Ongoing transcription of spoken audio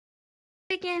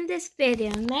Begin this video,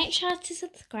 make sure to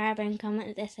subscribe and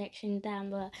comment the section down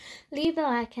below. Leave a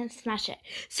like and smash it.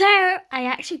 So, I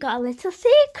actually got a little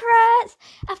secret.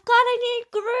 I've got a new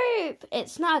group.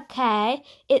 It's not a K,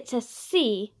 it's a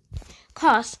C.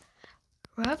 Because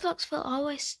Roblox will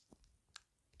always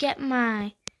get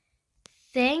my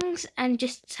things and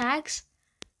just tags.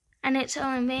 And it's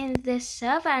only me in this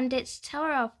server and it's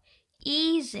Tower of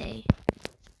Easy.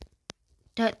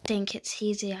 Don't think it's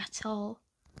easy at all.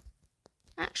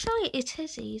 Actually, it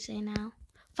is easy now.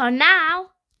 For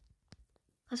now.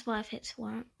 Because what if it's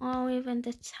one? Oh, even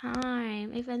the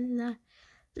time. Even the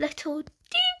little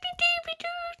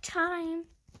doobie-doobie-doo time.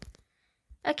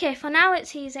 Okay, for now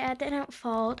it's easy. I didn't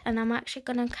fold. And I'm actually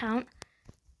going to count.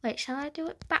 Wait, shall I do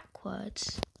it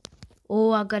backwards?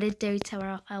 Oh, I've got to do Tower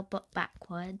of Hell, but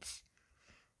backwards.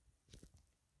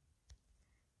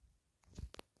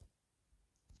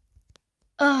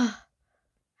 Ugh.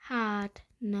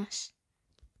 Hardness.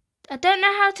 I don't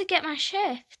know how to get my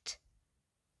shift.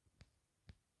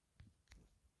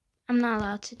 I'm not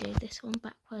allowed to do this one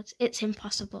backwards. It's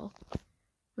impossible.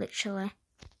 Literally.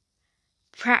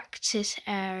 Practice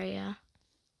area.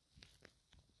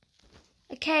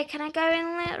 Okay, can I go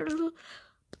in little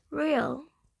real?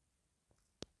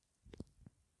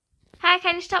 Hey,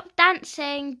 can you stop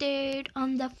dancing, dude,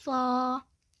 on the floor?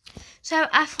 So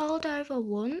I fold over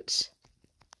once.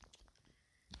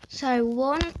 So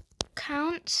one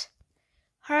count.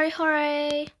 Hurry,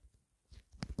 hurry.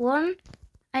 One.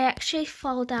 I actually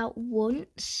fold out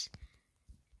once.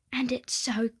 And it's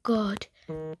so good.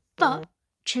 But,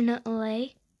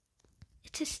 fortunately,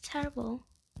 it is terrible.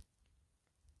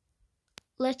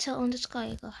 Little underscore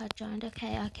eagle had joined.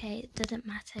 Okay, it doesn't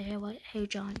matter who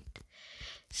joined.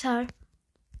 So,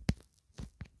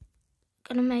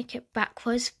 gonna make it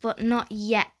backwards, but not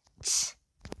yet.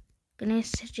 Gonna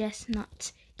suggest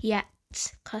not yet.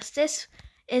 Because this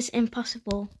is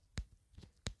impossible.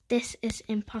 This is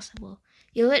impossible.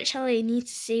 You literally need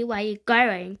to see where you're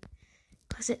going.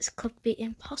 Because it could be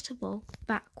impossible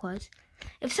backwards.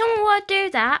 If someone would do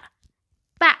that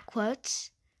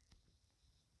backwards,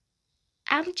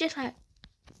 I'm just like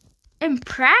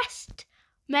impressed.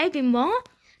 Maybe more.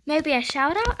 Maybe a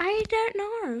shout out. I don't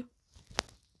know.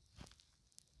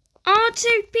 Oh,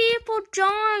 2 people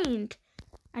joined.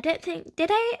 I don't think, did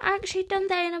I actually done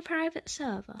that in a private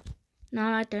server? No,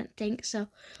 I don't think so.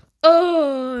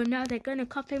 Oh, now they're going to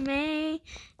copy me.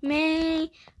 I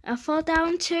fall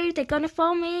down too. They're going to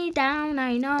fall me down.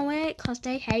 I know it because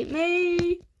they hate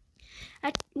me.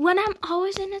 When I'm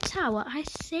always in a tower, I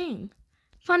sing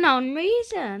for no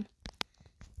reason.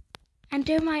 And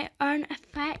do my own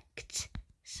effect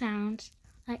sounds.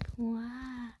 Like,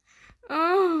 wow.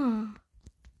 Oh.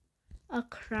 A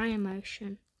cry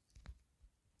emotion.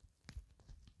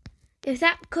 If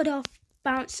that could have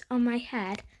bounced on my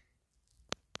head,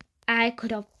 I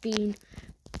could have been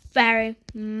very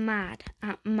mad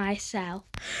at myself.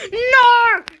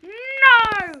 No!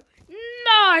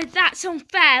 That's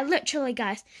unfair, literally,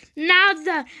 guys. Now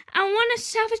I want to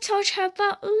sabotage her,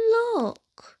 but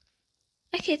look.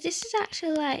 Okay, this is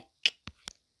actually like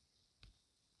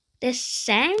the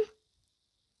same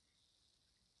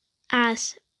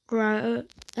as how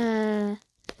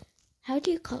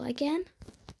do you call it again?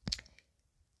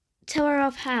 Tower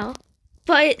of Hell.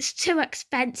 But it's too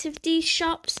expensive, these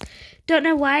shops. Don't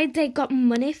know why they got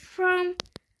money from.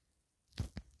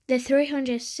 The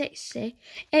 360.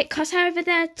 It costs over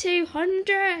there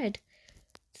 200.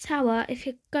 Tower, if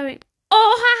you're going.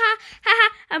 Oh, ha.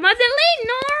 I'm on the lead.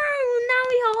 No, now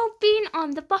we all been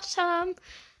on the bottom.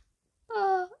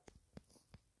 Oh,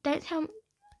 don't tell me.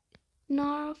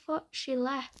 No, I thought she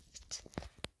left.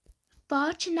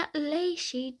 Fortunately,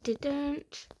 she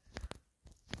didn't.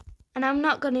 And I'm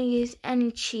not going to use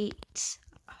any cheats.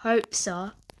 Hope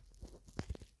so.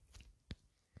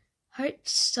 You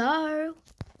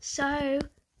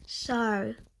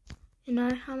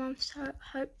know how I'm so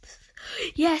hope.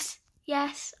 Yes.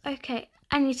 Okay,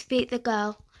 I need to beat the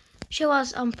girl. She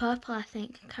was on purple, I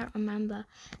think. I can't remember.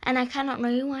 And I cannot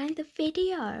rewind the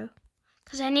video.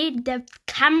 Because I need the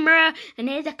camera. I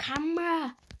need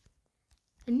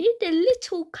a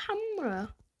little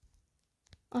camera.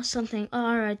 Or something.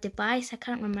 Or a device. I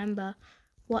can't remember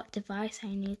what device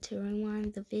I need to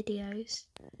rewind the videos.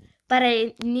 But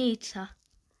I need to.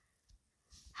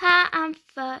 I'm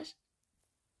first.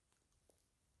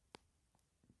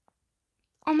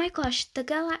 Oh my gosh, the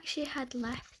girl actually had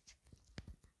left.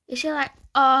 Is she like,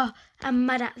 oh, I'm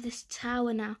mad at this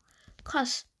tower now.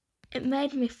 Because it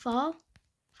made me fall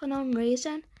for no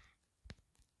reason.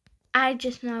 I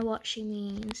just know what she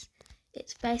means.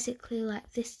 It's basically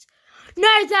like this.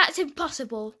 No, that's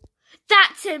impossible.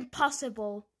 That's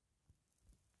impossible.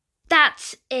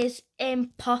 That is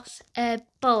impossible.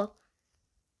 I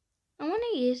want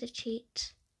to use a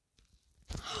cheat.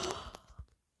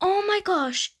 Oh my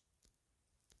gosh.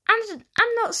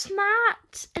 I'm not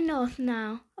smart enough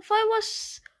now. I thought it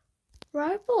was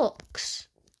Roblox.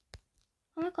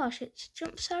 Oh my gosh, it's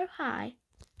jumped so high.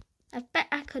 I bet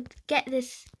I could get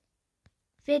this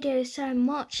video so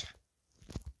much.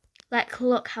 Like,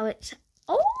 look how it's...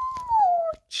 Oh,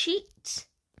 cheat.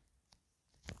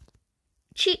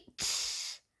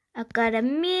 Cheats. I've got a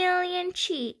million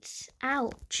cheats.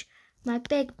 Ouch. My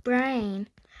big brain.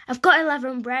 I've got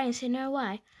 11 brains, you know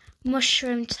why?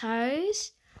 Mushroom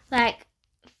toes. Like,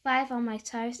 5 on my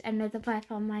toes, another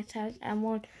 5 on my toes, and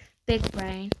 1 big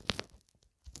brain.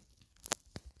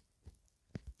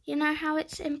 You know how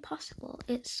it's impossible?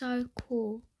 It's so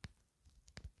cool.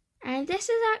 And this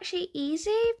is actually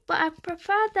easy, but I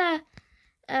prefer the,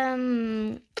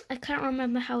 I can't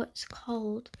remember how it's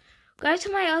called. Go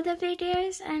to my other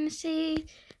videos and see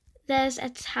there's a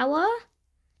tower,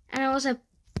 and it was a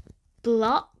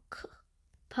block,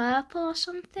 purple or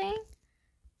something.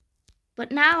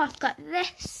 But now I've got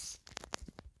this.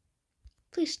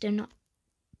 Please do not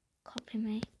copy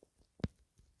me.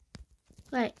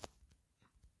 Wait.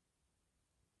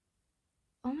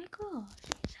 Oh my gosh,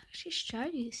 it actually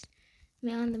shows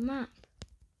me on the map.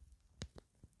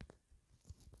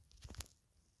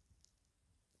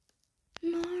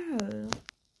 No, I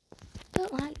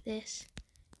don't like this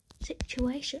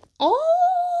situation.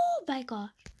 Oh my gosh.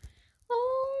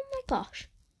 Oh my gosh.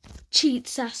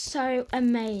 Cheats are so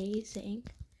amazing.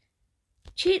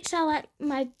 Cheats are like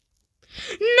my...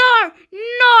 No!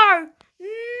 No!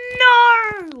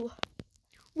 No!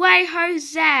 Way,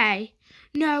 Jose.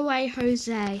 No way,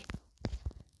 Jose.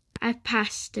 I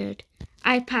passed it.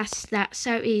 I passed that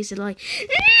so easily.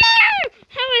 No!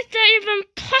 How is that even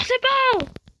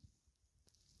possible?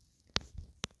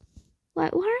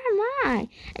 Wait, where am I?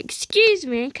 Excuse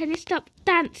me, can you stop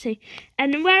dancing?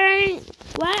 And where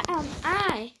am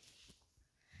I?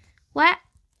 Where?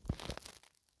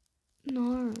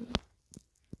 No.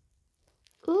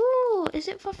 Ooh, is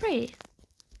it for free?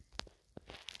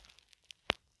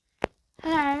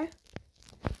 Hello?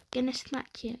 Gonna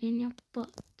smack you in your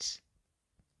butt.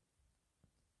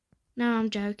 No, I'm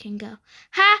joking, girl.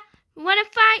 Ha! Wanna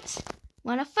fight?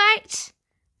 Wanna fight?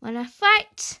 Wanna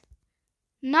fight?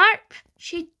 Nope,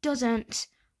 she doesn't.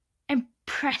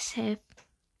 Impressive.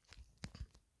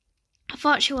 I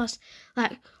thought she was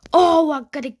like, oh, I'm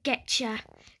gonna get ya.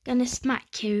 Gonna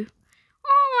smack you.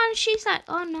 Oh, and she's like,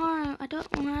 oh no, I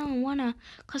don't wanna.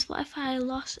 Cause what if I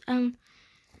lost,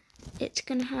 it's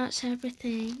gonna hurt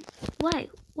everything. Wait,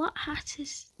 what hat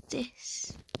is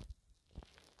this?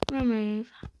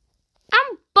 Remove.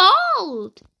 I'm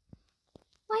bald!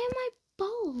 Why am I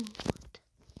bald?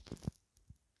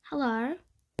 Hello?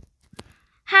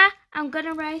 Ha! I'm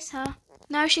gonna raise her.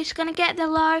 No, she's gonna get the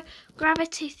low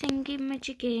gravity thingy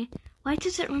majiggy. Why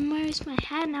does it remove my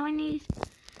hair? Now I need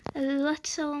a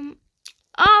little...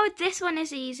 Oh, this one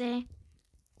is easy.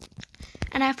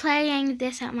 And I'm playing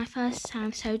this at my first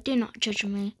time, so do not judge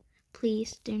me.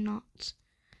 Please do not.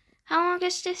 How long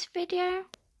is this video?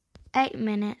 8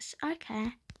 minutes.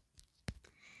 Okay.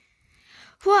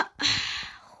 What?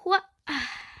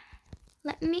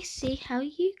 Let me see how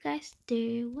you guys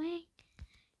doing.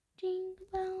 Jingle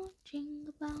bell,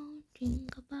 jingle bell,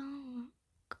 jingle bell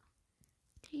rock.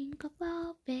 Jingle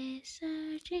bell,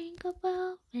 besser, jingle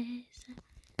bell, besser.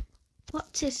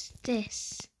 What is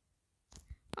this?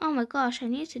 Oh my gosh, I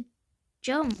need to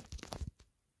jump.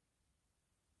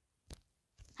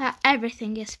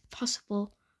 Everything is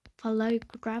possible for low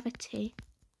gravity.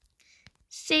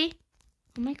 See?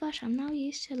 Oh my gosh, I'm now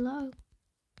used to low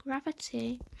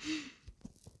gravity.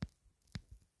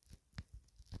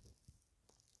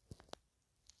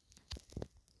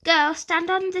 Girl, stand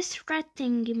on this red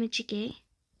thingy majiggy.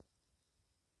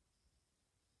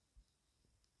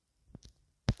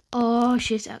 Oh,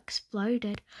 she's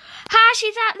exploded. Ha!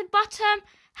 She's at the bottom.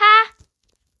 Ha!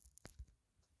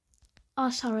 Oh,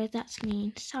 sorry, that's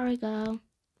mean. Sorry, girl.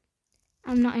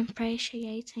 I'm not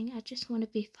appreciating. I just want to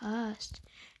be first.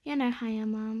 You know how I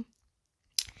am.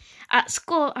 At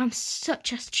school, I'm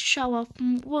such a show-off.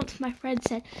 Once my friend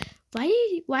said, why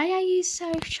are you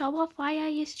so show-off? Why are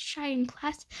you shy in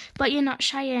class? But you're not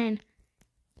shy in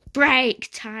break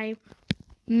time.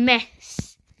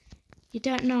 Miss. You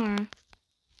don't know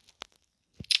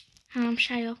how I'm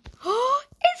shy off. Oh,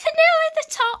 it's nearly the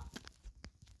top.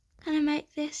 Can I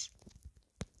make this?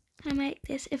 Can I make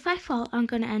this? If I fall, I'm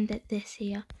going to end it this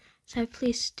here. So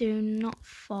please do not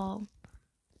fall.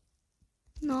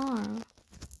 No.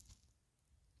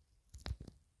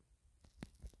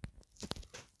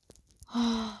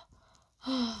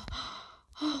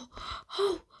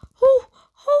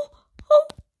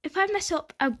 If I mess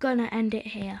up, I'm gonna end it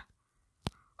here.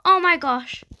 Oh my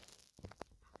gosh.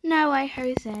 No way,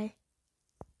 Jose.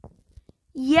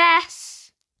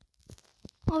 Yes.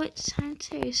 Oh, it's time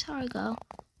to. Sorry, girl.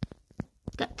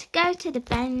 Got to go to the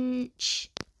bench.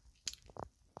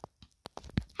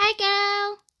 Hi,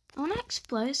 girl. I want to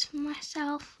explode for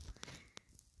myself.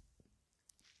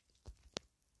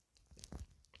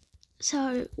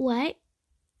 So, wait.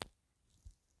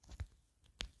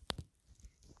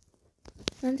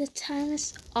 When the time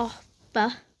is off,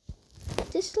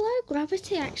 this low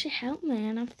gravity actually helped me,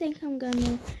 and I think I'm going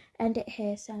to end it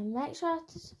here. So make sure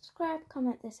to subscribe,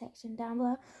 comment the section down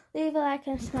below, leave a like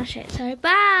and smash it. So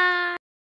bye!